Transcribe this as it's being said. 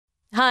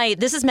Hi,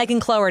 this is Megan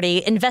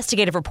Cloherty,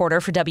 investigative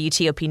reporter for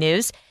WTOP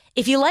News.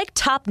 If you like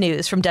top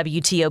news from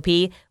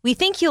WTOP, we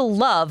think you'll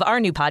love our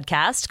new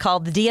podcast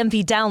called The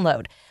DMV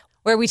Download,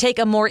 where we take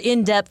a more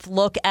in-depth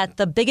look at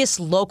the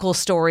biggest local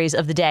stories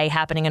of the day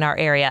happening in our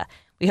area.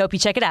 We hope you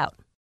check it out.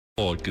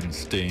 On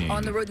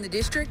the road in the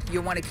district,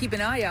 you'll want to keep an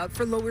eye out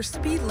for lower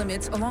speed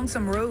limits along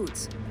some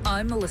roads.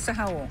 I'm Melissa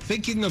Howell.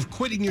 Thinking of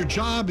quitting your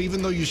job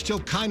even though you still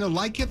kind of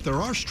like it?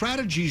 There are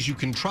strategies you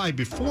can try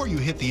before you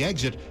hit the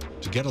exit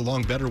to get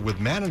along better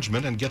with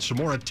management and get some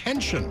more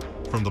attention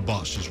from the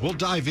bosses. We'll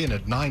dive in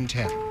at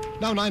 9:10.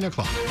 Now 9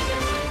 o'clock.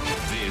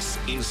 This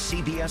is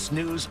CBS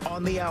News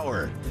on the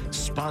Hour,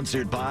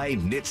 sponsored by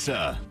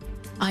NHTSA.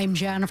 I'm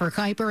Jennifer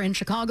Kuiper in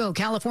Chicago.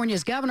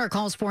 California's governor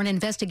calls for an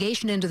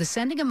investigation into the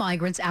sending of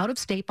migrants out of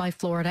state by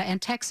Florida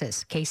and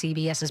Texas.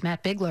 KCBS's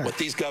Matt Bigler. What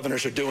these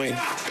governors are doing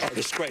are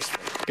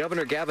disgraceful.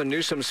 Governor Gavin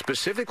Newsom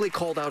specifically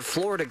called out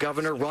Florida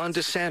Governor Ron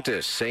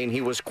DeSantis, saying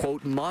he was,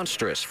 quote,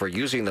 monstrous for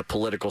using the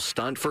political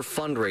stunt for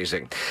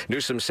fundraising.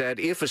 Newsom said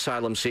if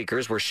asylum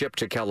seekers were shipped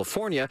to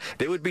California,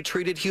 they would be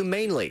treated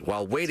humanely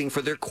while waiting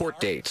for their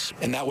court dates.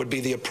 And that would be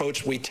the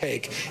approach we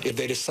take if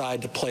they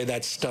decide to play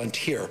that stunt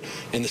here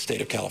in the state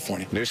of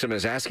California. Newsom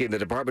is asking the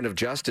Department of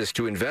Justice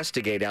to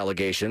investigate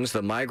allegations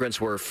the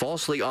migrants were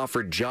falsely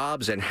offered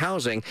jobs and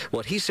housing,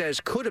 what he says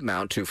could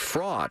amount to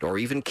fraud or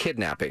even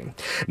kidnapping.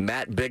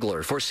 Matt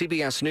Bigler for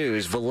CBS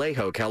News,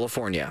 Vallejo,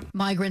 California.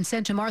 Migrants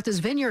sent to Martha's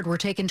Vineyard were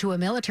taken to a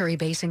military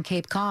base in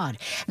Cape Cod.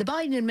 The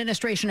Biden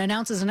administration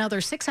announces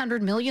another $600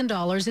 million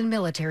in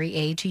military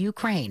aid to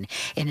Ukraine.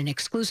 In an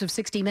exclusive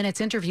 60 Minutes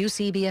interview,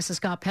 CBS's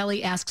Scott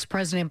Pelley asks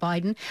President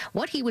Biden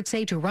what he would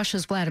say to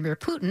Russia's Vladimir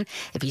Putin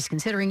if he's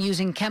considering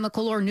using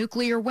chemical or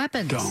nuclear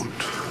weapons.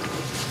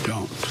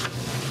 Don't.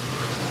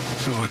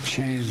 It will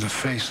change the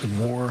face of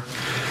war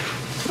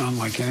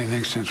unlike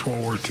anything since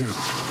World War II.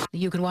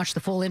 You can watch the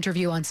full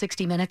interview on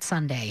 60 Minutes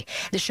Sunday.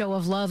 The show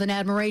of love and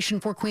admiration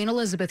for Queen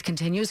Elizabeth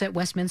continues at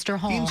Westminster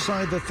Hall.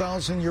 Inside the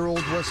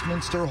 1,000-year-old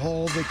Westminster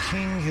Hall, the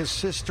king, his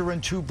sister,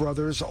 and two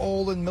brothers,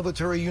 all in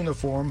military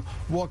uniform,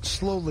 walked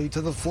slowly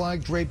to the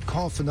flag-draped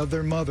coffin of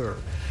their mother.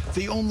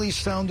 The only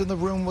sound in the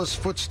room was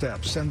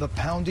footsteps and the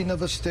pounding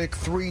of a stick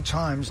 3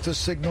 times to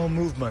signal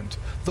movement.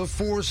 The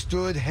 4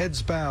 stood,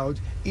 heads bowed,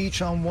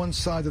 each on one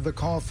side of the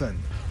coffin.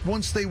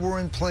 Once they were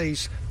in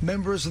place,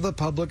 members of the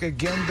public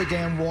again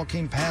began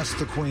walking past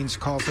the Queen's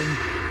coffin.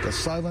 The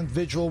silent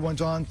vigil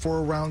went on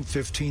for around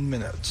 15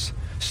 minutes.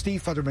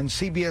 Steve Futterman,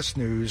 CBS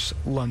News,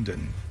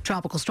 London.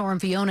 Tropical storm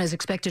Fiona is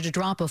expected to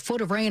drop a foot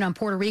of rain on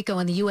Puerto Rico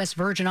and the U.S.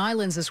 Virgin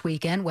Islands this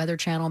weekend. Weather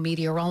Channel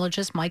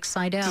meteorologist Mike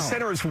Seidel. The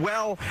center is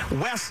well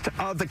west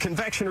of the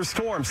convection of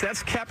storms.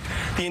 That's kept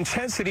the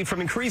intensity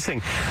from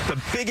increasing. The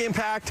big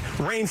impact,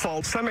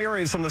 rainfall. Some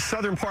areas on the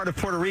southern part of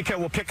Puerto Rico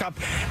will pick up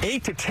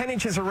 8 to 10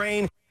 inches of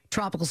rain.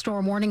 Tropical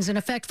storm warnings in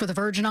effect for the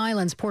Virgin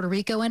Islands, Puerto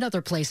Rico, and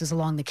other places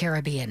along the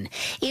Caribbean.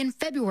 In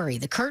February,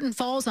 the curtain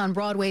falls on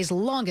Broadway's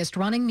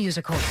longest-running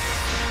musical.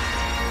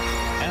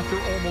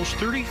 After almost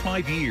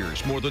 35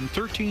 years, more than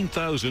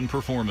 13,000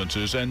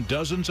 performances, and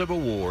dozens of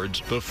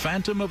awards, The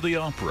Phantom of the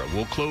Opera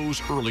will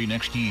close early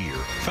next year.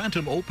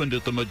 Phantom opened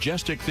at the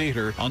Majestic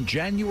Theater on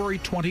January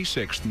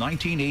 26,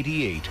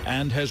 1988,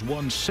 and has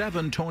won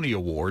 7 Tony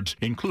Awards,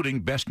 including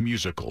Best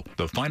Musical.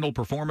 The final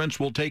performance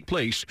will take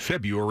place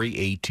February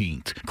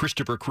 18th.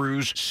 Christopher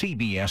Cruz,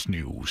 CBS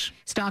News.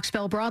 Stocks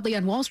fell broadly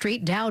on Wall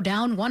Street, Dow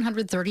down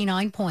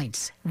 139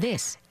 points.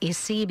 This is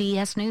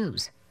CBS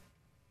News.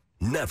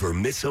 Never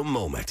miss a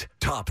moment.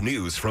 Top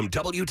news from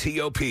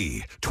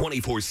WTOP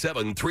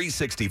 24/7,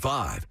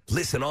 365.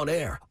 Listen on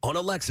air, on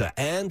Alexa,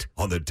 and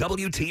on the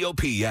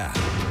WTOP app.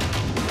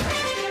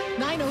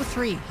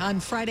 9:03 on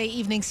Friday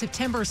evening,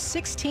 September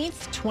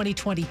 16th,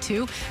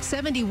 2022.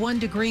 71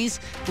 degrees,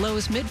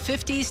 lows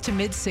mid-50s to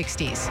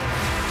mid-60s.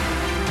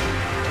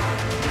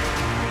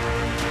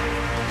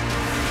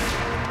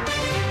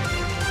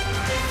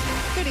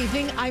 Good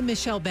evening, I'm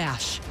Michelle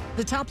Bash.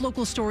 The top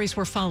local stories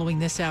we're following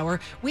this hour.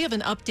 We have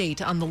an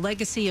update on the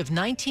legacy of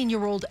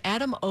 19-year-old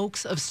Adam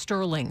Oakes of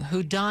Sterling,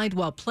 who died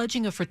while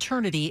pledging a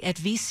fraternity at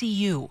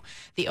VCU.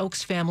 The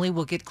Oakes family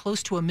will get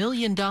close to $1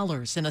 million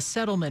in a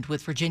settlement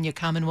with Virginia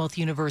Commonwealth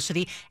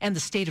University and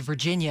the state of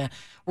Virginia.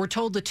 We're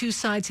told the two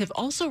sides have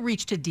also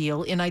reached a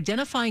deal in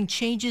identifying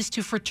changes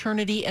to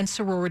fraternity and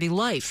sorority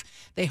life.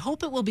 They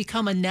hope it will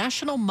become a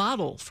national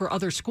model for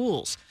other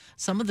schools.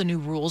 Some of the new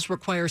rules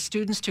require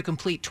students to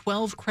complete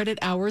 12 credit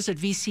hours at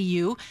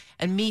VCU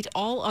and meet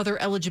all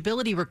other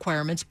eligibility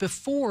requirements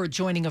before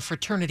joining a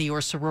fraternity or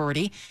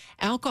sorority.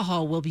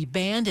 Alcohol will be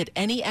banned at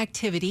any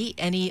activity,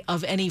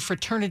 any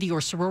fraternity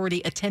or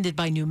sorority attended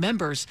by new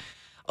members.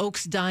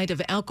 Oakes died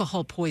of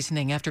alcohol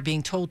poisoning after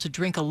being told to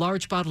drink a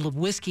large bottle of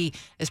whiskey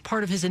as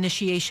part of his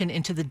initiation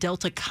into the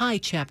Delta Chi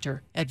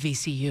chapter at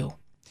VCU.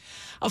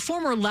 A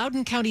former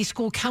Loudoun County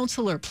school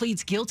counselor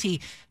pleads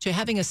guilty to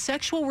having a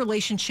sexual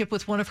relationship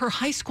with one of her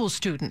high school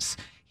students.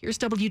 Here's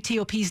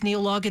WTOP's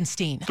Neil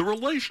Augenstein. The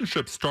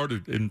relationship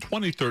started in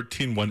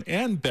 2013 when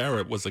Ann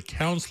Barrett was a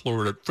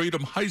counselor at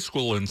Freedom High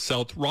School in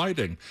South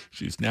Riding.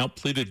 She's now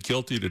pleaded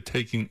guilty to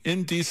taking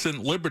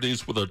indecent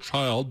liberties with a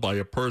child by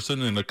a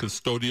person in a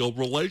custodial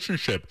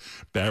relationship.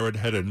 Barrett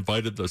had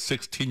invited the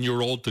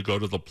 16-year-old to go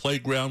to the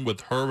playground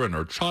with her and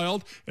her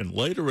child, and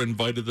later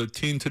invited the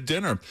teen to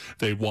dinner.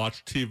 They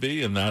watched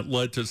TV, and that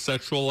led to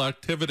sexual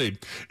activity.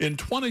 In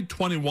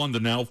 2021,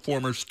 the now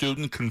former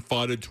student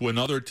confided to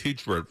another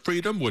teacher at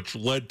Freedom, which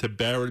led to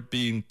Barrett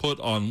being put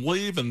on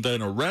leave and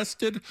then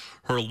arrested.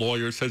 Her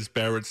lawyer says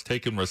Barrett's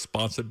taken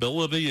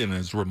responsibility and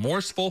is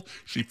remorseful.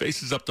 She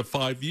faces up to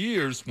 5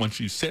 years when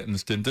she's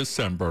sentenced in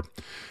December.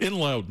 In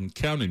Loudoun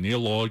County,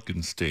 Neil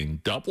Augenstein,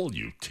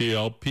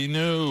 WTOP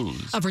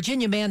News. A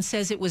Virginia man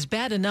says it was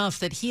bad enough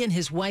that he and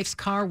his wife's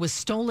car was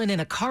stolen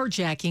in a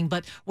carjacking,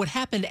 but what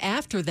happened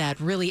after that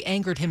really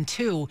angered him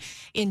too.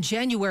 In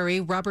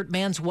January, Robert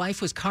Mann's wife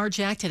was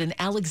carjacked at an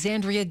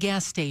Alexandria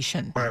gas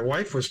station. My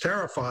wife was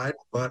terrified,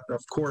 but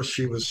of course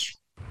she was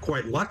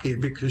quite lucky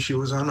because she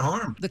was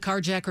unharmed. The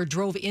carjacker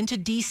drove into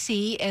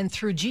D.C., and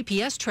through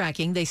GPS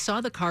tracking, they saw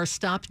the car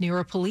stop near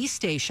a police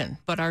station.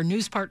 But our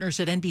news partners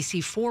at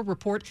NBC4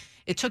 report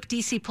it took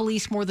D.C.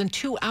 police more than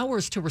 2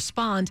 hours to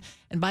respond,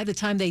 and by the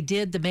time they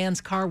did, the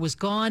man's car was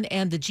gone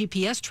and the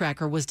GPS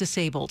tracker was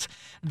disabled.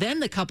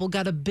 Then the couple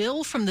got a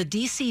bill from the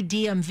D.C.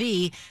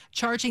 DMV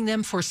charging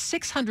them for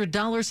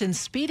 $600 in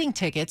speeding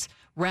tickets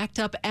racked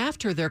up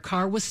after their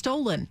car was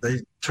stolen. They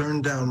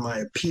turned down my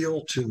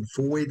appeal to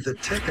void the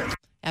ticket.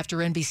 After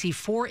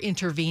NBC4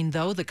 intervened,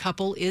 though, the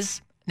couple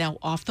is now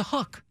off the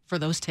hook for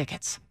those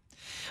tickets.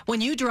 When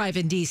you drive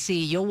in D.C.,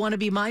 you'll want to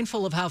be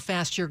mindful of how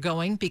fast you're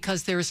going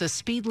because there's a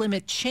speed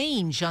limit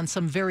change on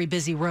some very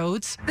busy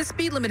roads. The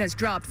speed limit has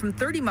dropped from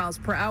 30 miles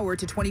per hour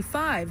to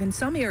 25 in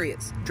some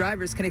areas.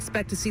 Drivers can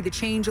expect to see the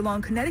change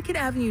along Connecticut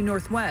Avenue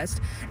Northwest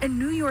and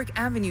New York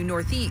Avenue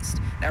Northeast.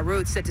 Now,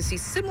 roads set to see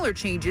similar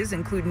changes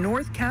include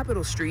North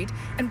Capitol Street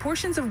and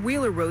portions of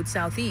Wheeler Road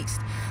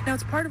Southeast. Now,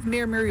 it's part of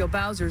Mayor Muriel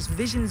Bowser's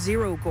Vision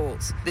Zero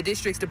goals. The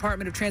district's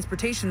Department of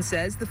Transportation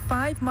says the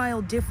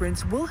 5-mile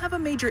difference will have a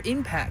major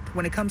impact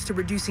when it comes to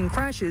reducing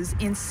crashes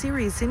and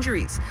serious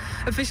injuries.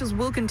 Officials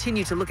will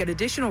continue to look at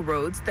additional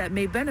roads that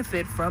may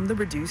benefit from the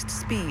reduced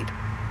speed.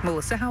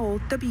 Melissa Howell,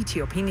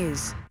 WTOP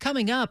News.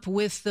 Coming up,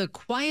 with the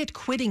quiet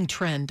quitting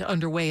trend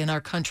underway in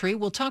our country,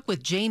 we'll talk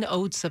with Jane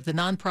Oates of the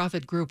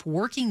nonprofit group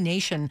Working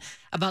Nation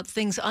about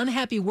things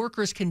unhappy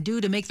workers can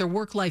do to make their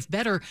work life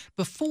better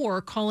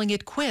before calling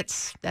it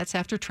quits. That's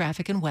after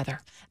traffic and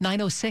weather.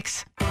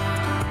 9:06.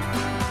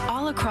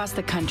 All across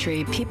the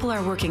country, people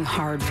are working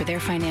hard for their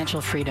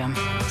financial freedom.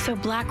 So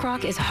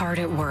BlackRock is hard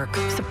at work,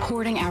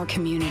 supporting our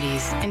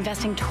communities,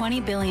 investing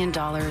 $20 billion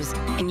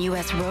in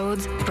U.S.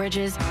 roads,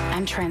 bridges,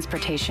 and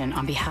transportation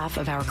on behalf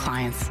of our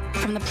clients.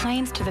 From the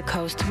plains to the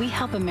coast, we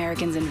help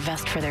Americans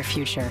invest for their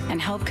future and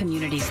help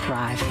communities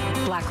thrive.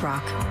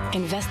 BlackRock,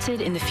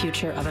 invested in the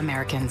future of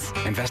Americans.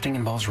 Investing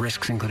involves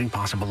risks, including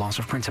possible loss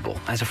of principal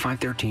as of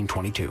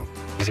 5/13/22.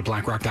 Visit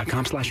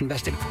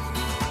BlackRock.com/investing.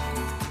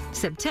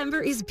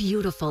 September is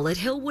beautiful at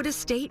Hillwood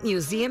Estate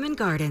Museum and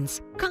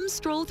Gardens. Come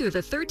stroll through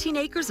the 13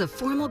 acres of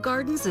formal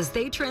gardens as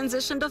they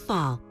transition to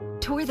fall.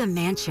 Tour the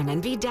mansion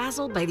and be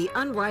dazzled by the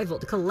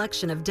unrivaled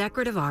collection of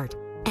decorative art.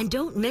 And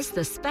don't miss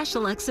the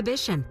special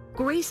exhibition,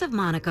 Grace of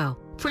Monaco,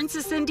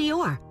 Princess in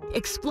Dior,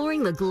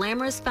 exploring the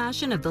glamorous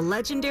fashion of the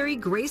legendary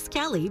Grace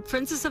Kelly,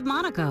 Princess of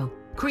Monaco,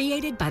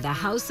 created by the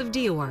House of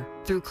Dior,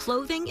 through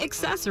clothing,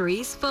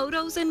 accessories,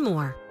 photos, and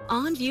more.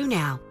 On view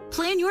now.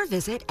 Plan your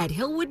visit at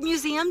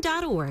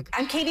hillwoodmuseum.org.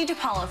 I'm Katie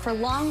DePaula for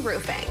Long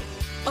Roofing.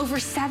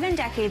 Over 7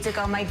 decades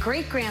ago, my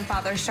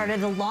great-grandfather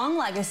started a long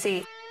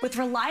legacy with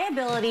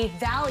reliability,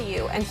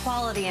 value, and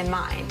quality in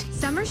mind.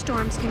 Summer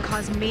storms can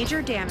cause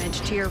major damage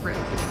to your roof,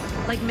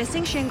 like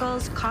missing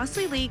shingles,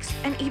 costly leaks,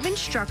 and even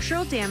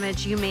structural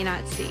damage you may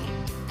not see.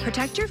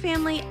 Protect your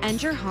family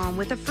and your home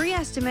with a free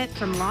estimate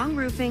from Long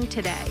Roofing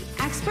today.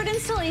 Expert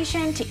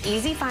installation to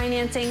easy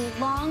financing,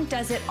 Long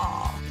does it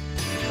all.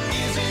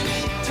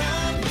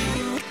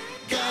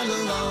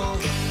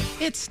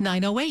 It's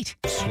 9:08.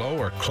 Slow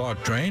or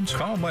clogged drains?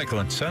 Call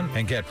Michael & Son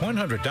and get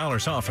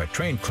 $100 off a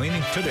drain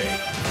cleaning today.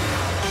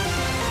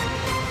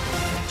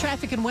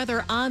 Traffic and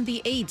weather on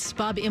the 8s.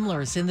 Bob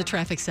Imler's in the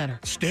traffic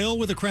center. Still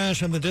with a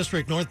crash in the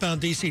district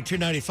northbound DC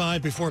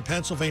 295 before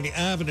Pennsylvania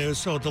Avenue,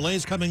 so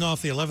delays coming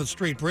off the 11th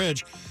Street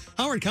Bridge.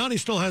 Howard County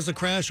still has the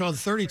crash on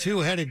 32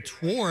 headed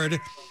toward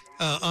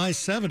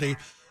I-70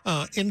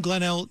 in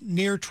Glenelg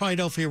near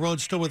Triadelphia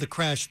Road, still with a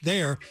crash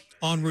there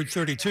on Route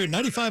 32.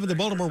 95 in the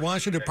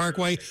Baltimore-Washington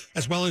Parkway,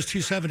 as well as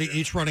 270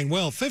 each running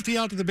well. 50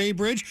 out to the Bay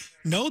Bridge,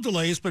 no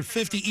delays, but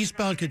 50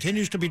 eastbound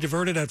continues to be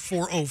diverted at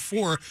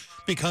 404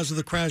 because of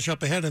the crash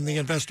up ahead in the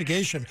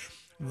investigation.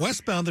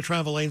 Westbound, the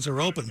travel lanes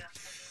are open.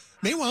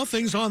 Meanwhile,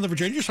 things on the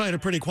Virginia side are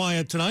pretty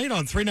quiet tonight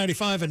on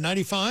 395 and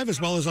 95, as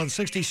well as on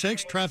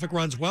 66. Traffic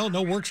runs well.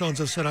 No work zones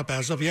have set up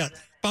as of yet.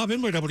 Bob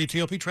Imler,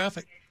 WTOP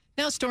Traffic.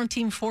 Now Storm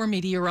Team 4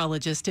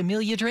 meteorologist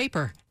Amelia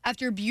Draper.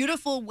 After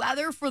beautiful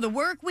weather for the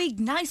work week,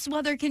 nice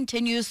weather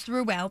continues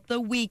throughout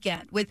the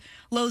weekend, with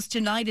lows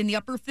tonight in the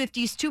upper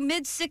 50s to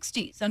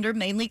mid-60s under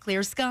mainly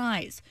clear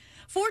skies.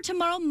 For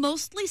tomorrow,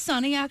 mostly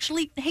sunny,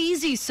 actually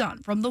hazy sun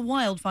from the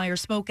wildfire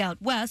smoke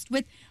out west,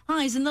 with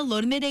highs in the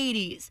low to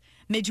mid-80s.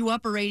 Mid to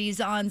upper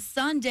 80s on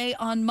Sunday.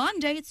 On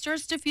Monday, it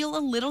starts to feel a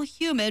little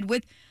humid,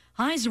 with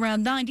highs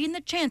around 90 and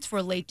the chance for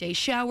a late day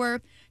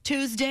shower.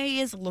 Tuesday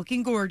is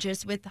looking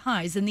gorgeous with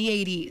highs in the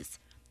 80s.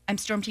 I'm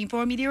Storm Team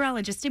 4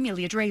 meteorologist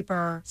Amelia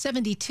Draper.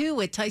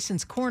 72 at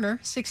Tyson's Corner,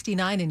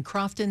 69 in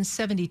Crofton,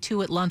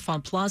 72 at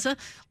L'Enfant Plaza.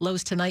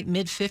 Lows tonight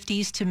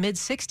mid-50s to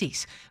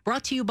mid-60s.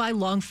 Brought to you by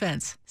Long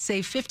Fence.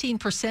 Save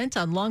 15%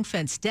 on Long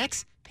Fence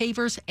decks,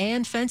 pavers,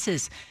 and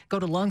fences. Go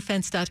to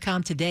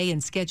longfence.com today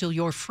and schedule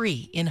your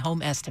free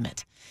in-home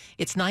estimate.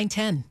 It's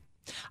 9:10.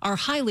 Our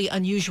highly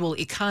unusual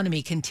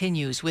economy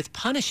continues with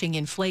punishing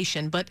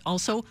inflation, but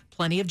also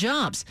plenty of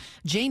jobs.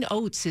 Jane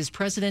Oates is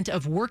president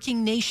of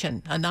Working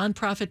Nation, a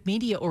nonprofit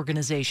media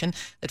organization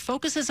that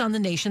focuses on the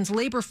nation's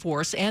labor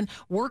force and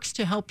works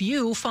to help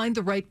you find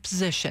the right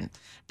position.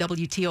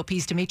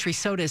 WTOP's Dimitri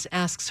Sotis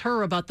asks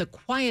her about the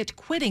quiet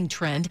quitting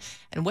trend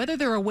and whether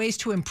there are ways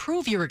to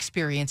improve your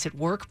experience at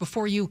work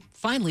before you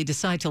finally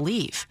decide to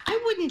leave.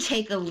 I wouldn't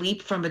take a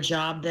leap from a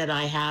job that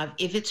I have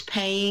if it's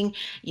paying,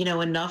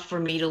 enough for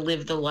me to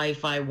live the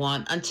life I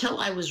want until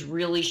I was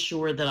really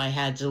sure that I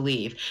had to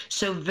leave.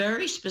 So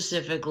very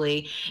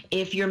specifically,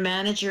 if your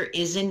manager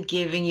isn't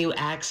giving you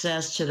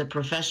access to the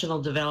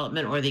professional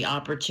development or the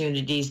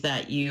opportunities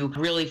that you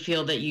really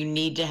feel that you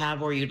need to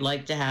have or you'd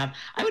like to have,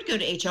 I would go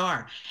to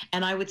HR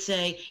and I would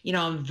say,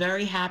 I'm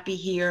very happy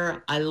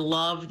here. I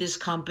love this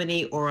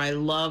company or I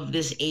love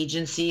this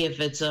agency if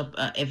it's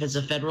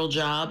a federal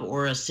job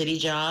or a city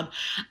job.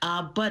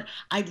 But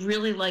I'd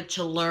really like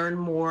to learn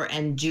more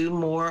and do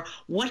more.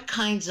 What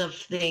kinds of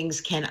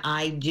things can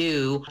I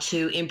do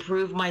to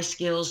improve my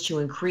skills, to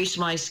increase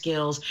my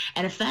skills?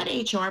 And if that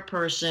HR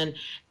person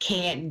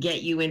can't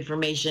get you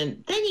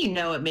information, then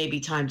it may be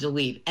time to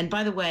leave. And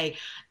by the way,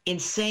 in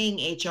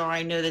saying HR,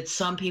 I know that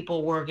some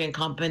people work in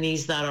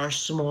companies that are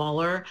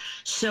smaller,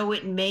 so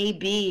it may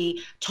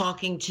be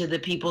talking to the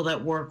people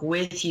that work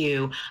with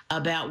you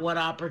about what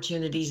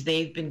opportunities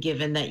they've been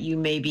given that you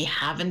maybe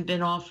haven't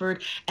been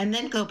offered, and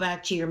then go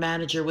back to your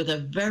manager with a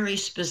very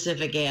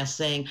specific ask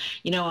saying,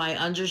 I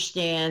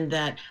understand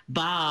that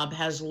Bob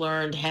has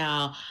learned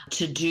how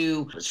to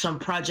do some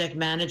project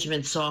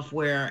management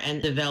software and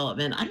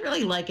development. I'd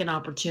really like an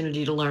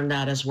opportunity to learn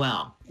that as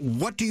well.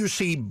 What do you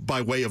see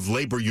by way of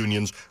labor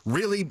unions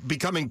really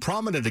becoming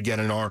prominent again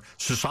in our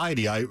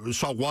society? I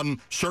saw one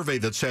survey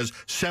that says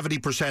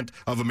 70%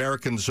 of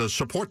Americans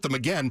support them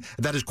again.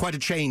 That is quite a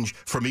change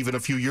from even a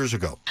few years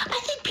ago. I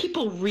think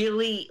people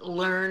really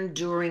learned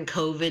during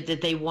COVID that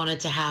they wanted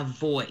to have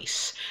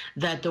voice,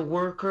 that the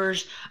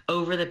workers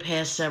over the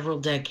past several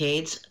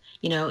decades,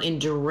 in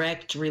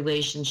direct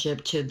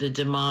relationship to the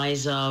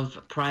demise of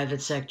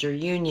private sector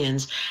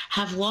unions,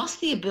 have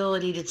lost the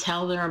ability to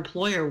tell their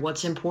employer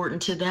what's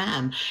important to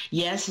them.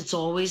 Yes, it's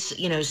always,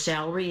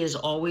 salary is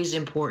always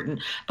important,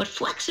 but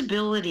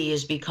flexibility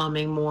is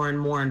becoming more and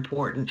more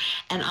important.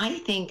 And I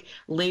think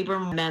labor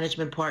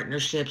management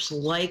partnerships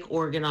like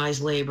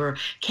organized labor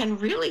can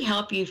really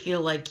help you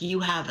feel like you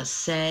have a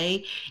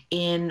say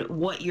in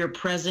what your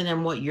present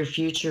and what your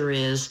future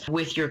is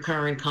with your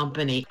current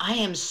company. I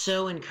am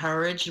so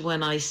encouraged when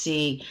I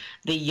see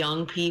the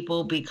young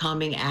people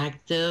becoming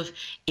active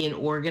in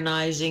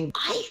organizing.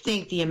 I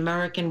think the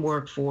American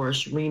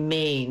workforce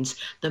remains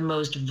the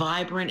most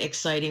vibrant,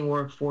 exciting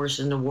workforce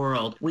in the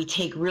world. We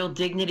take real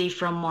dignity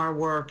from our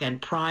work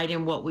and pride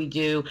in what we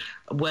do,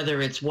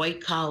 whether it's white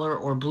collar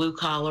or blue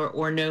collar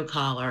or no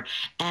collar.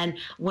 And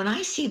when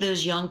I see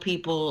those young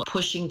people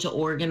pushing to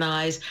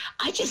organize,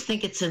 I just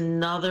think it's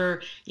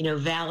another,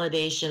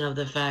 validation of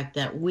the fact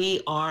that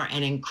we are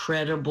an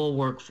incredible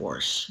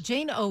workforce.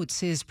 Jane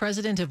Oates is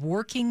president of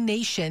Working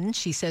Nation.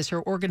 She says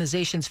her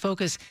organization's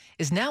focus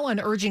is now on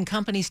urging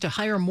companies to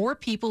hire more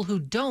people who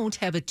don't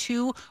have a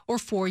 2 or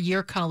 4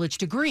 year college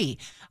degree.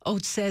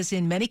 Oates says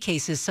in many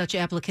cases, such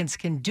applicants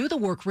can do the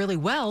work really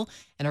well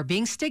and are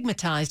being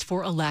stigmatized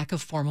for a lack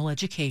of formal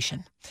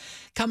education.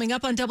 Coming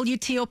up on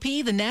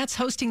WTOP, the Nats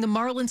hosting the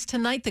Marlins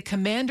tonight. The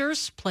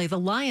Commanders play the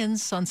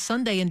Lions on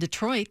Sunday in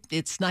Detroit.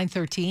 It's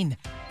 9:13.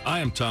 I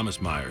am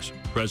Thomas Myers,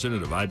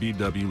 president of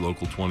IBW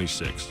Local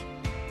 26.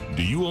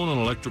 Do you own an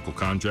electrical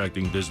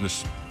contracting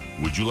business?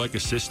 Would you like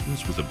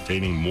assistance with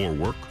obtaining more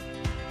work?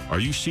 Are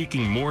you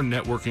seeking more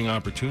networking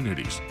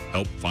opportunities?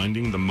 Help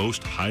finding the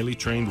most highly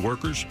trained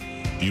workers?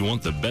 Do you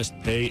want the best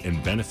pay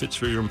and benefits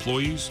for your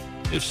employees?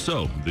 If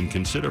so, then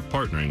consider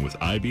partnering with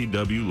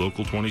IBW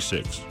Local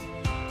 26.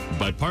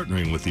 By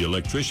partnering with the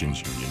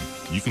Electricians Union,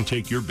 you can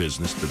take your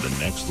business to the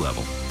next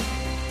level.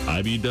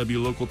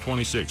 IBW Local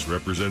 26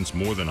 represents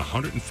more than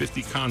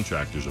 150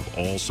 contractors of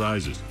all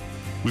sizes.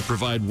 We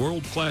provide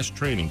world-class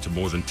training to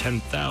more than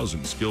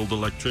 10,000 skilled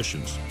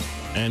electricians.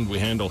 And we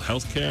handle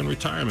health care and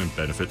retirement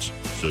benefits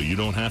so you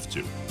don't have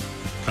to.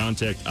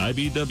 Contact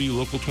IBW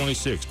Local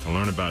 26 to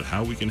learn about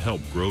how we can help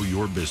grow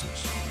your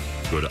business.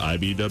 Go to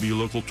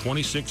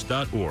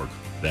IBWLocal26.org.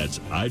 That's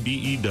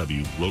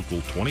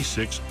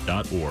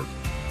IBEWLocal26.org.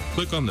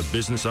 Click on the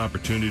Business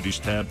Opportunities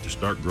tab to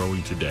start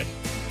growing today.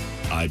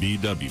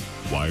 IBW,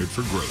 wired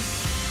for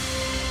growth.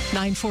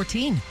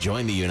 9:14.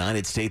 Join the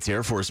United States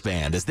Air Force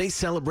Band as they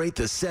celebrate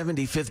the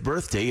 75th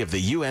birthday of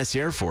the U.S.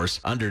 Air Force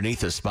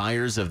underneath the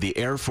spires of the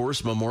Air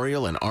Force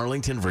Memorial in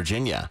Arlington,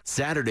 Virginia.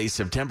 Saturday,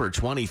 September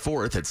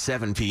 24th at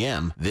 7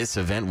 p.m. This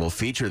event will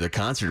feature the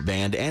concert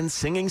band and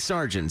singing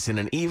sergeants in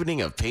an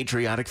evening of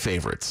patriotic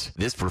favorites.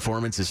 This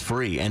performance is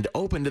free and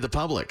open to the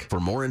public. For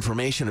more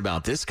information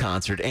about this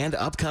concert and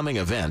upcoming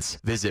events,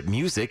 visit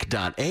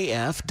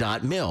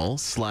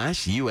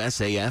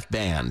music.af.mil/USAF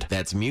Band.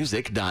 That's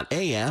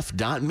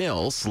music.af.mil/USAF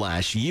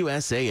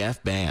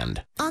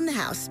Band. On the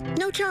house,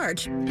 no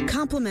charge,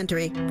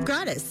 complimentary,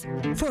 gratis.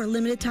 For a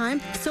limited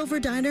time, Silver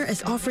Diner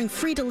is offering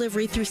free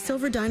delivery through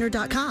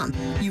silverdiner.com.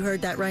 You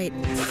heard that right.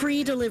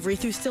 Free delivery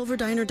through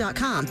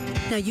silverdiner.com.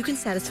 Now you can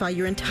satisfy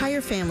your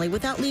entire family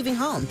without leaving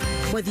home.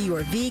 Whether you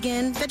are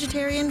vegan,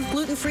 vegetarian,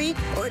 gluten-free,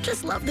 or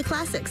just love the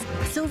classics,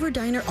 Silver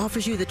Diner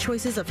offers you the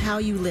choices of how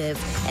you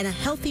live and a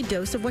healthy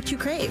dose of what you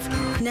crave.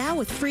 Now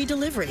with free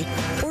delivery.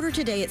 Order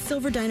today at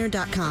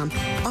silverdiner.com.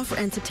 Offer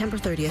ends September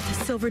 30th.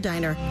 Silver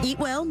Diner. Eat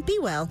well, be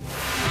well.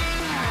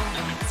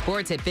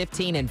 Sports at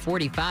 15 and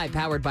 45,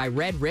 powered by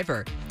Red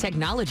River.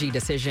 Technology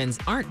decisions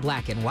aren't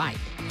black and white.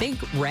 Think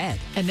red.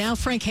 And now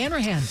Frank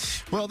Hanrahan.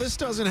 Well, this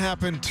doesn't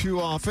happen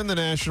too often. The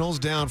Nationals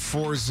down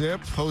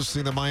 4-0,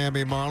 hosting the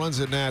Miami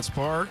Marlins at Nats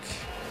Park.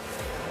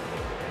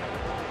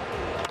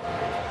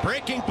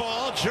 Breaking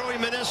ball, Joey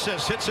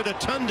Meneses hits it a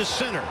ton to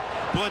center.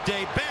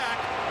 Bleday back,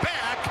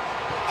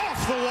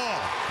 off the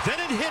wall. Then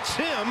it hits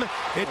him.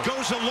 It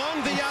goes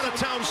along the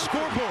out-of-town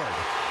scoreboard.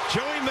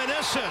 Joey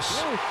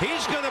Meneses,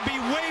 he's going to be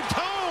waved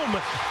home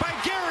by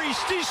Gary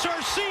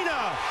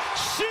DiSarcina.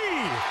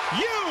 See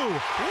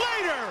you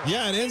later.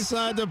 Yeah, and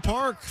inside the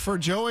park for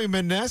Joey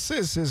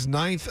Meneses, his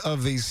 9th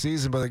of the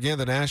season. But again,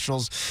 the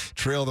Nationals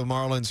trail the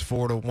Marlins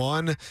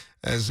 4-1.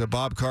 As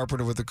Bob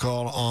Carpenter with the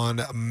call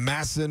on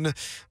Masson.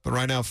 But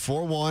right now,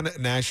 4-1,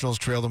 Nationals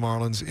trail the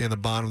Marlins in the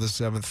bottom of the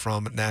 7th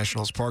from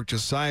Nationals Park.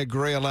 Josiah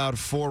Gray allowed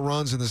 4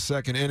 runs in the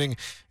second inning,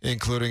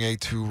 including a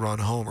 2-run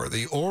homer.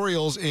 The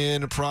Orioles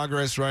in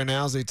progress right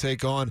now as they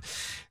take on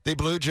the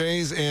Blue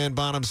Jays, and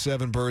bottom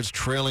 7 Birds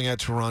trailing at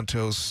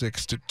Toronto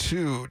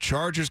 6-2.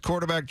 Chargers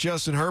quarterback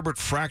Justin Herbert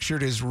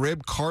fractured his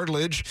rib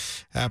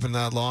cartilage. Happened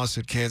that loss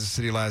at Kansas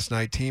City last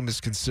night. Team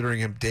is considering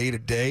him day to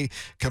day.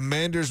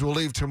 Commanders will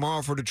leave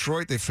tomorrow for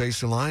Detroit. They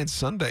face the Lions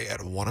Sunday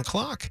at 1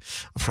 o'clock.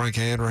 Frank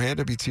Hanrahan,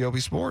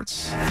 WTOP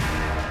Sports.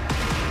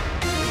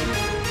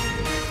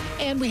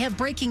 And we have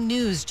breaking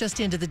news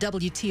just into the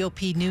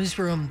WTOP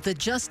newsroom. The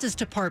Justice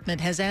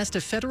Department has asked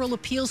a federal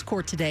appeals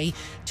court today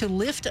to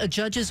lift a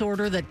judge's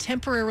order that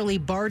temporarily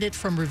barred it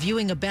from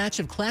reviewing a batch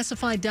of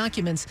classified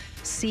documents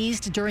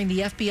seized during the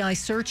FBI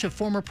search of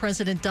former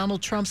President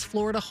Donald Trump's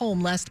Florida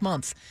home last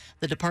month.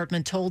 The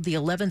department told the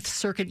 11th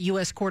Circuit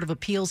U.S. Court of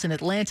Appeals in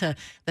Atlanta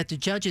that the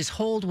judge's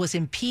hold was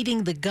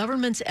impeding the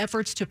government's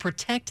efforts to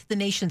protect the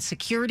nation's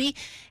security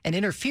and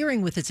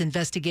interfering with its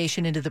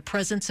investigation into the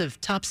presence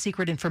of top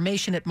secret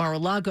information at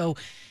Mar-a-Lago.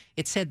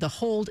 It said the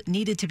hold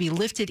needed to be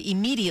lifted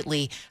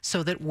immediately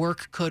so that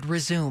work could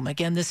resume.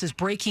 Again, this is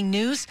breaking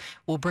news.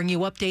 We'll bring you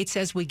updates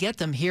as we get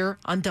them here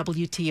on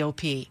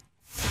WTOP.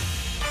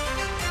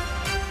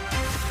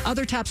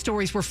 Other top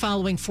stories we're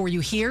following for you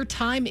here.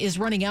 Time is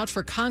running out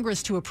for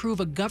Congress to approve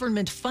a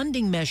government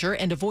funding measure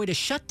and avoid a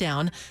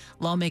shutdown.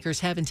 Lawmakers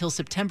have until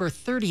September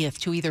 30th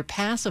to either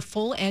pass a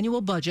full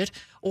annual budget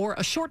or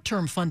a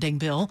short-term funding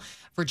bill.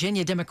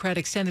 Virginia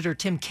Democratic Senator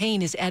Tim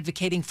Kaine is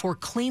advocating for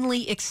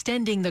cleanly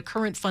extending the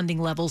current funding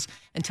levels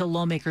until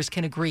lawmakers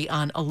can agree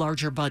on a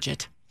larger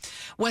budget.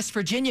 West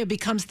Virginia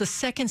becomes the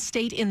second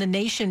state in the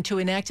nation to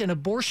enact an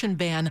abortion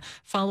ban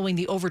following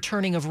the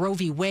overturning of Roe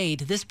v.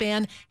 Wade. This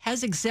ban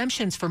has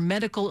exemptions for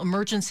medical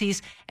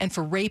emergencies and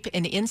for rape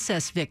and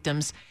incest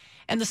victims.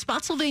 And the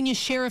Spotsylvania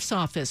Sheriff's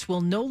Office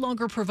will no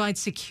longer provide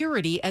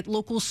security at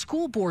local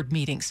school board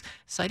meetings,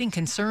 citing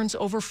concerns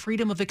over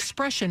freedom of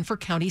expression for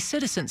county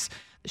citizens.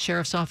 The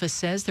Sheriff's Office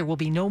says there will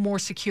be no more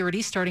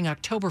security starting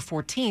October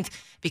 14th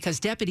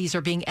because deputies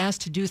are being asked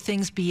to do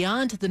things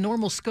beyond the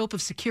normal scope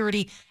of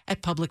security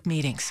at public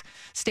meetings.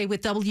 Stay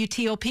with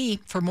WTOP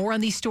for more on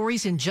these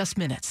stories in just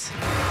minutes.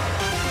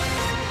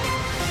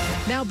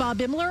 Now, Bob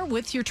Imler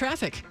with your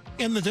traffic.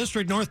 In the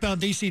district, northbound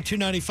DC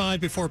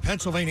 295 before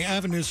Pennsylvania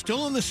Avenue,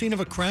 still on the scene of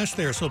a crash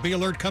there, so be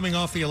alert coming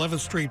off the 11th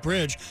Street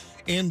Bridge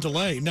in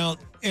delay. Now,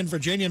 in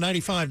Virginia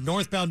 95,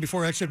 northbound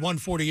before exit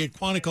 148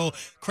 Quantico,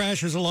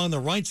 crashes along the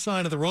right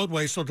side of the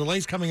roadway, so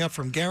delays coming up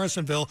from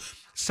Garrisonville.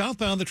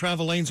 Southbound, the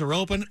travel lanes are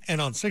open,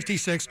 and on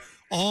 66,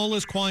 all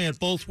is quiet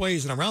both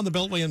ways. And around the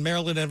Beltway in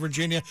Maryland and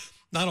Virginia,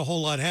 not a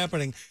whole lot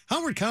happening.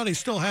 Howard County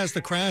still has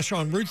the crash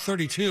on Route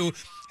 32,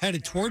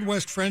 headed toward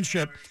West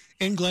Friendship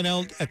in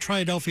at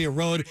Triadelphia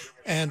Road,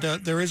 and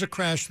there is a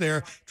crash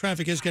there.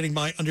 Traffic is getting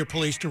by under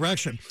police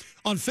direction.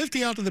 On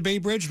 50 out to the Bay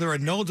Bridge, there are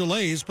no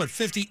delays, but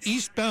 50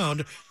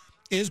 eastbound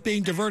is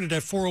being diverted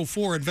at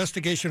 404.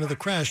 Investigation of the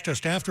crash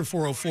just after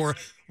 404.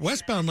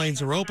 Westbound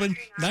lanes are open.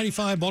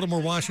 95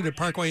 Baltimore-Washington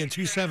Parkway and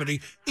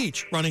 270,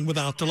 each running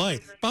without delay.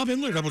 Bob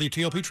Imler,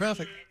 WTOP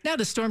Traffic. Now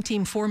to Storm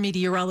Team 4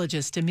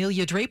 meteorologist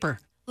Amelia Draper.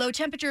 Low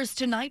temperatures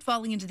tonight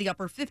falling into the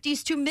upper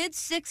 50s to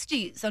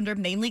mid-60s under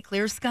mainly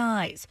clear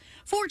skies.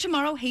 For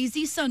tomorrow,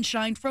 hazy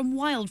sunshine from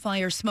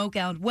wildfire smoke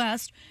out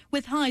west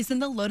with highs in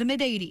the low to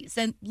mid-80s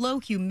and low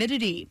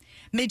humidity.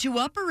 Mid to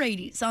upper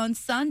 80s on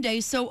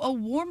Sunday, so a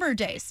warmer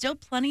day. Still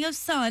plenty of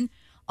sun.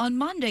 On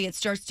Monday, it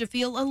starts to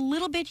feel a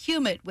little bit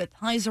humid with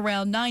highs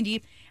around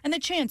 90 and the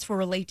chance for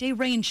a late-day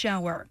rain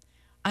shower.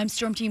 I'm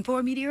Storm Team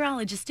 4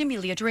 meteorologist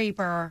Amelia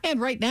Draper.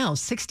 And right now,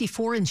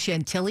 64 in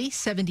Chantilly,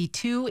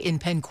 72 in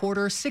Penn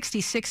Quarter,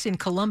 66 in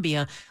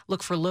Columbia.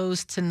 Look for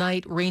lows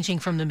tonight ranging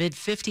from the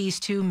mid-50s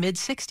to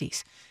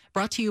mid-60s.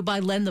 Brought to you by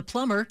Len the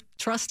Plumber,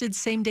 trusted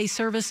same-day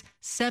service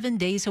 7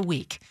 days a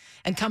week.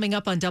 And coming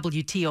up on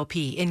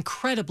WTOP,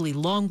 incredibly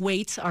long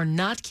waits are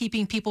not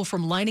keeping people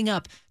from lining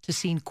up to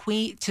see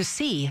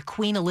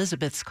Queen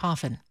Elizabeth's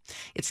coffin.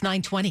 It's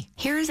 9:20.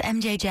 Here's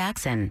MJ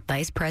Jackson,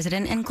 Vice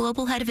President and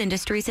Global Head of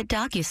Industries at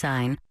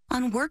DocuSign,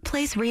 on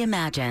Workplace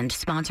Reimagined,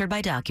 sponsored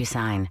by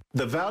DocuSign.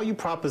 The value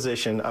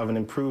proposition of an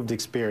improved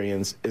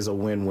experience is a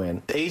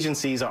win-win.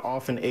 Agencies are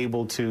often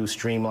able to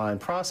streamline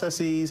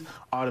processes,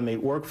 automate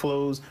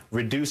workflows,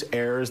 reduce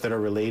errors that are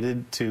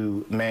related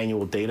to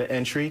manual data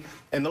entry,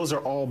 and those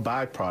are all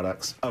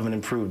byproducts of an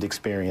improved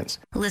experience.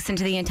 Listen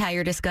to the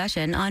entire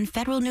discussion on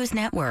Federal News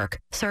Network.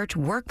 Search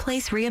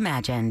Workplace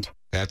Reimagined.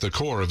 At the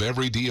core of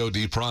every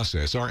DoD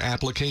process are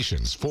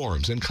applications,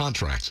 forms, and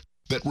contracts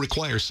that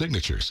require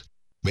signatures.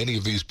 Many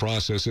of these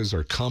processes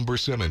are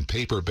cumbersome and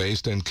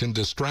paper-based and can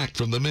distract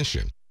from the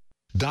mission.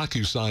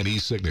 DocuSign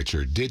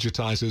e-signature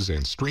digitizes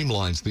and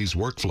streamlines these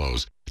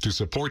workflows to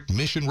support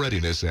mission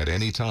readiness at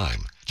any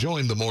time.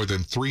 Join the more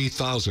than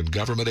 3,000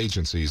 government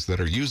agencies that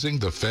are using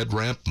the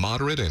FedRAMP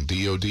Moderate and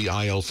DoD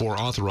IL4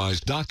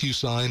 authorized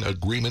DocuSign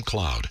Agreement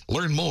Cloud.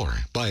 Learn more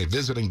by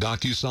visiting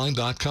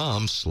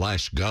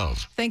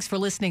DocuSign.com/gov. Thanks for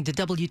listening to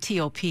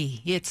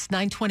WTOP. It's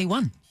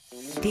 9:21.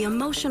 The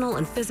emotional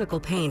and physical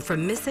pain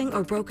from missing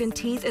or broken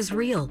teeth is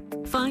real.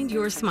 Find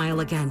your smile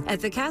again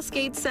at the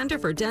Cascade Center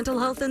for Dental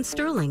Health in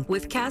Sterling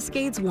with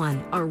Cascades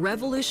One, a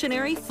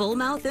revolutionary full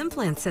mouth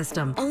implant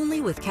system.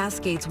 Only with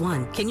Cascades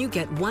One can you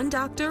get one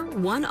doctor,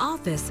 one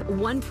office,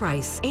 one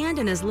price. And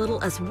in as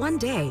little as 1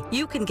 day,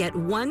 you can get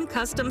one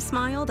custom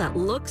smile that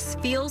looks,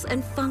 feels,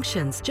 and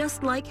functions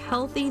just like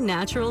healthy,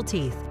 natural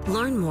teeth.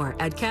 Learn more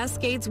at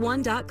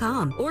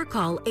cascadesone.com or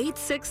call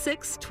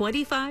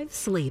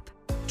 866-25-SLEEP.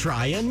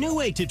 Try a new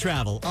way to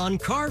travel on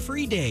Car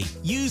Free Day.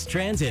 Use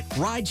transit,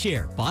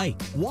 rideshare,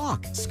 bike,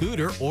 walk,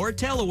 scooter, or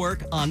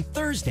telework on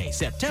Thursday,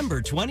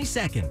 September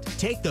 22nd.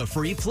 Take the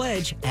free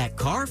pledge at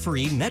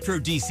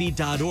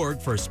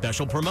carfreemetrodc.org for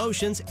special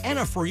promotions and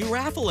a free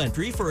raffle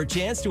entry for a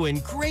chance to win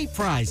great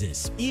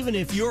prizes. Even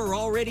if you're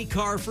already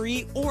car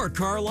free or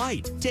car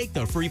light, take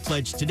the free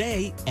pledge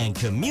today and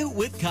commute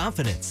with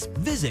confidence.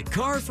 Visit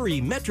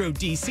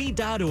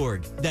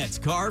carfreemetrodc.org. That's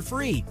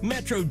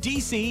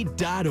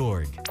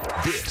carfreemetrodc.org.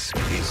 This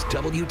is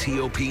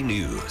WTOP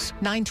News.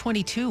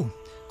 9:22.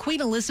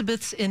 Queen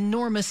Elizabeth's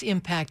enormous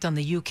impact on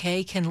the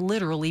UK can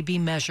literally be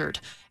measured.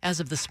 As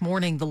of this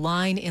morning, the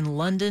line in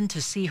London to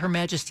see Her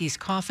Majesty's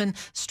coffin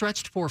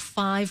stretched for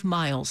 5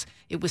 miles.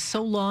 It was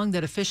so long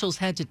that officials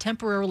had to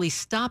temporarily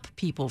stop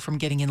people from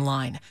getting in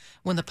line.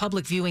 When the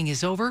public viewing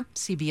is over,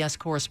 CBS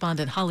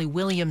correspondent Holly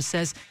Williams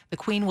says the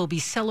Queen will be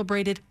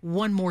celebrated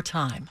one more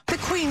time. The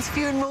Queen's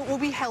funeral will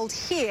be held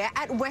here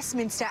at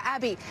Westminster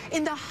Abbey,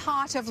 in the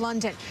heart of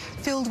London,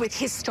 filled with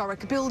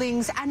historic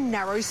buildings and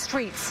narrow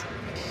streets.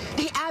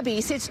 The Abbey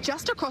sits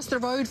just across the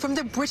road from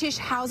the British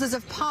Houses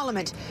of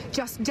Parliament,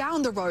 just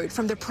down the road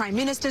from the Prime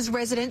Minister's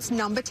residence,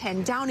 number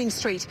 10 Downing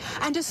Street,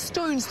 and a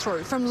stone's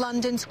throw from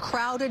London's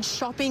crowded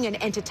shopping and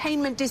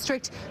entertainment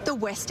district, the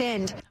West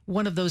End.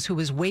 One of those who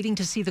is waiting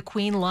to see the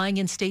Queen lying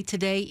in state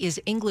today is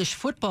English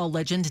football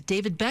legend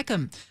David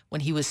Beckham.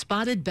 When he was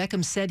spotted,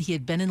 Beckham said he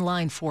had been in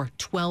line for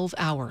 12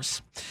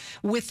 hours.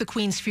 With the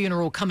Queen's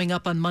funeral coming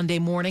up on Monday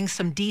morning,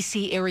 some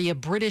D.C. area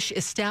British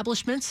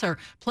establishments are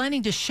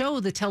planning to show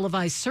the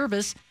televised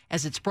service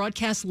as it's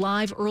broadcast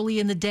live early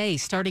in the day,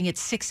 starting at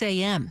 6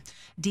 a.m.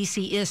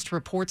 DC IST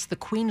reports the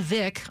Queen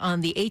Vic on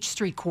the H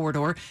Street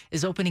corridor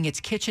is opening its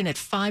kitchen at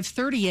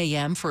 5:30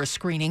 a.m. for a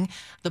screening.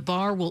 The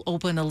bar will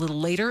open a little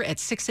later at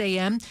 6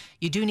 a.m.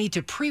 You do need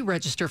to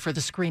pre-register for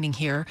the screening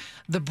here.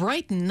 The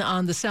Brighton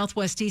on the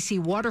Southwest DC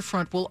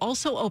waterfront will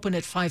also open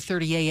at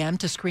 5:30 a.m.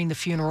 to screen the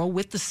funeral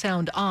with the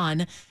sound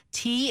on.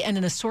 Tea and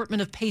an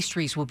assortment of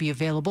pastries will be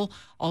available.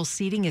 All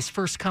seating is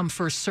first come,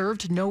 first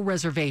served, no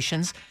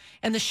reservations.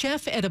 And the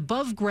chef at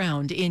Above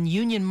Ground in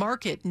Union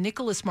Market,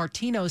 Nicholas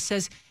Martino,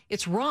 says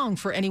it's wrong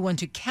for anyone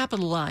to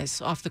capitalize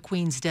off the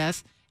Queen's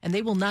death and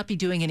they will not be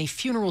doing any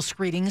funeral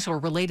screenings or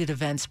related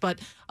events, but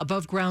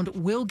Above Ground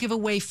will give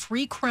away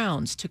free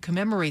crowns to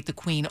commemorate the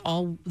Queen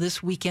all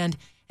this weekend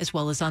as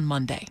well as on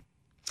Monday.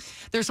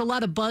 There's a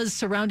lot of buzz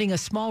surrounding a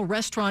small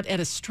restaurant at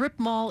a strip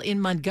mall in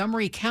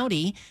Montgomery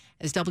County.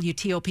 As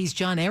WTOP's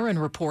John Aaron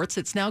reports,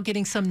 it's now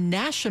getting some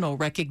national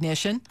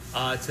recognition.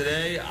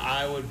 Today,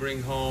 I would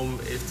bring home,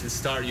 to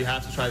start, you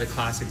have to try the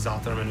classic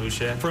Za'atar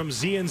Manouche. From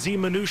Z&Z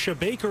Manouche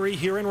Bakery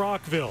here in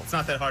Rockville. It's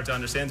not that hard to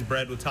understand. It's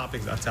bread with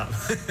toppings on top.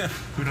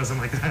 Who doesn't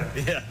like that?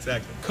 Yeah,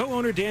 exactly.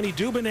 Co-owner Danny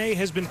Dubonnet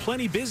has been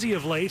plenty busy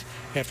of late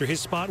after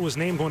his spot was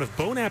named one of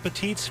Bon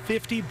Appetit's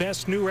 50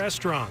 best new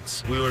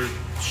restaurants. We were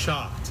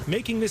shocked.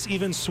 Making this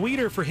even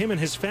sweeter for him and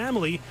his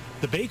family,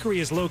 the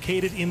bakery is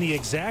located in the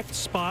exact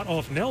spot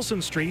off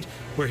Nelson Street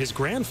where his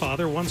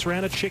grandfather once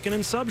ran a chicken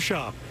and sub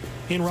shop.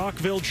 In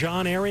Rockville,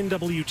 John Aaron,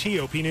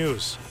 WTOP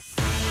News.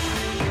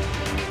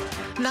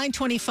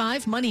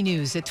 9:25 Money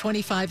News at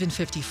 25 and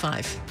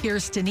 55.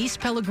 Here's Denise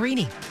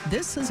Pellegrini.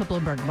 This is a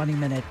Bloomberg Money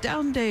Minute.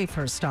 Down day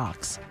for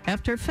stocks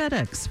after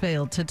FedEx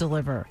failed to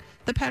deliver.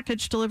 The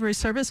package delivery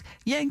service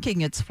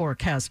yanking its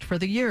forecast for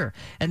the year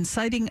and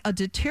citing a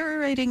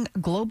deteriorating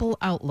global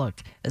outlook,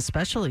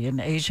 especially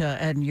in Asia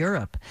and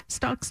Europe.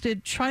 Stocks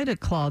did try to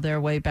claw their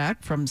way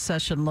back from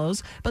session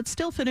lows, but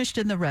still finished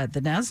in the red.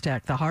 The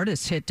NASDAQ, the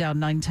hardest hit, down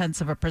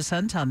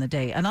 0.9% on the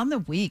day. And on the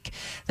week,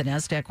 the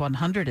NASDAQ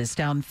 100 is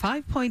down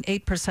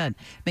 5.8%,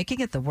 making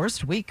it the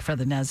worst week for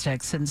the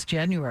NASDAQ since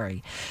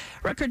January.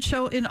 Records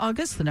show in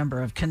August the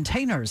number of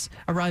containers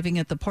arriving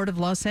at the Port of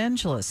Los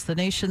Angeles, the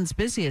nation's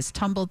busiest,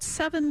 tumbled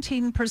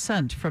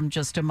 17% from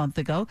just a month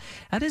ago.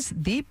 That is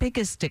the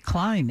biggest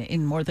decline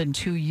in more than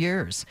 2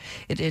 years.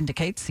 It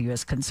indicates the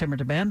U.S. consumer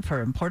demand for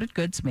imported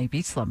goods may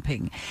be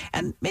slumping.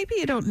 And maybe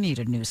you don't need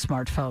a new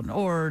smartphone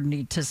or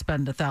need to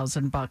spend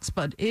 $1,000,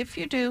 but if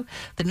you do,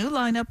 the new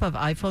lineup of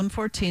iPhone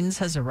 14s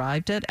has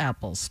arrived at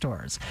Apple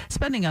stores.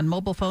 Spending on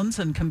mobile phones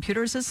and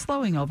computers is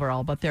slowing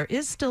overall, but there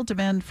is still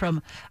demand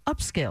from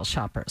upscale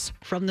shoppers.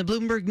 From the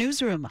Bloomberg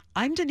Newsroom,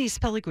 I'm Denise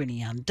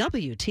Pellegrini on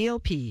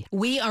WTOP.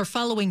 We are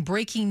following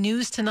breaking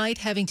news tonight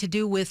having to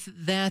do with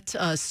that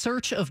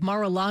search of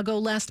Mar-a-Lago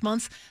last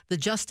month. The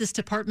Justice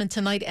Department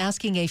tonight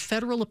asking a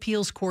federal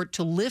appeals court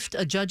to lift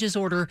a judge's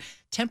order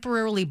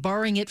temporarily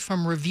barring it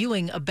from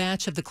reviewing a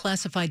batch of the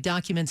classified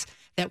documents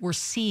that were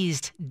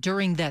seized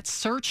during that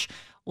search.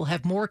 We'll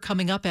have more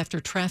coming up after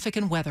traffic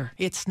and weather.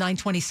 It's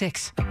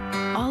 9:26.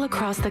 All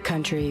across the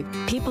country,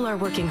 people are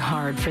working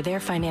hard for their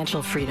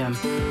financial freedom.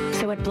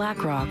 So at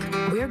BlackRock,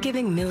 we're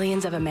giving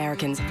millions of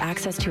Americans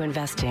access to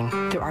investing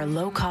through our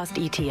low-cost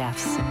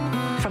ETFs.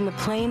 From the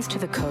plains to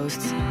the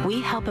coasts,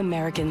 we help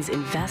Americans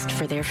invest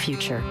for their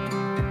future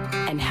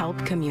and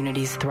help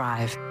communities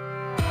thrive.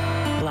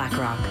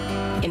 BlackRock,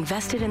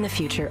 invested in the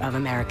future of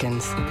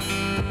Americans.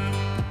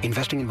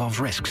 Investing involves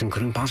risks,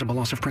 including possible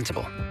loss of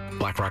principal.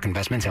 BlackRock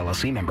Investments,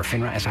 LLC, member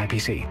FINRA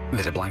SIPC.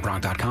 Visit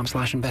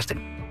BlackRock.com/invested.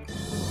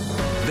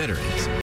 Veterans